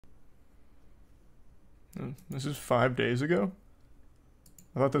This is 5 days ago?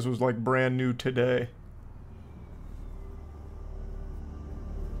 I thought this was like brand new today.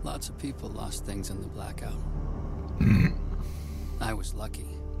 Lots of people lost things in the blackout. I was lucky.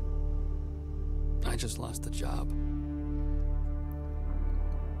 I just lost the job.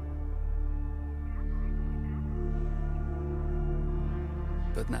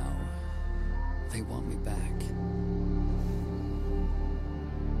 But now, they want me back.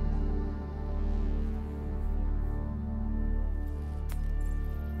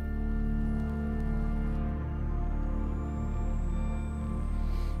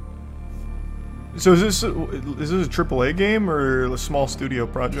 So is this a AAA game or a small studio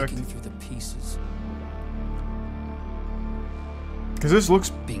project? Picking through the pieces. Because this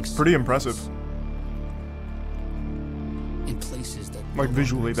looks pretty impressive. In places that like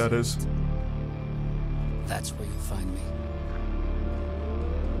visually, that is. That's where you'll find me.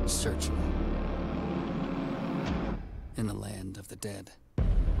 Searching. In the land of the dead.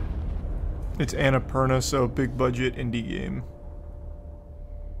 It's Annapurna, so big budget indie game.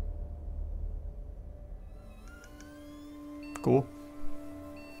 Cool.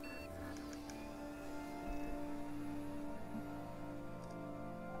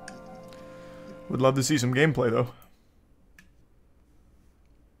 Would love to see some gameplay though.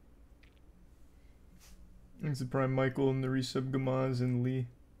 Thanks to Prime Michael and the resub Gamaz and Lee.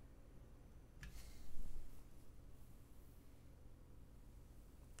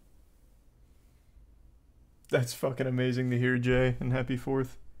 That's fucking amazing to hear, Jay, and happy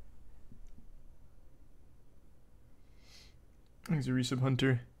 4th. Thanks to resub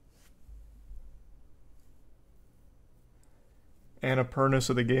Hunter. Annapurna,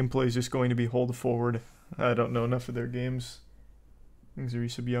 so the gameplay is just going to be hold forward. I don't know enough of their games. Thanks to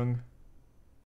resub Young.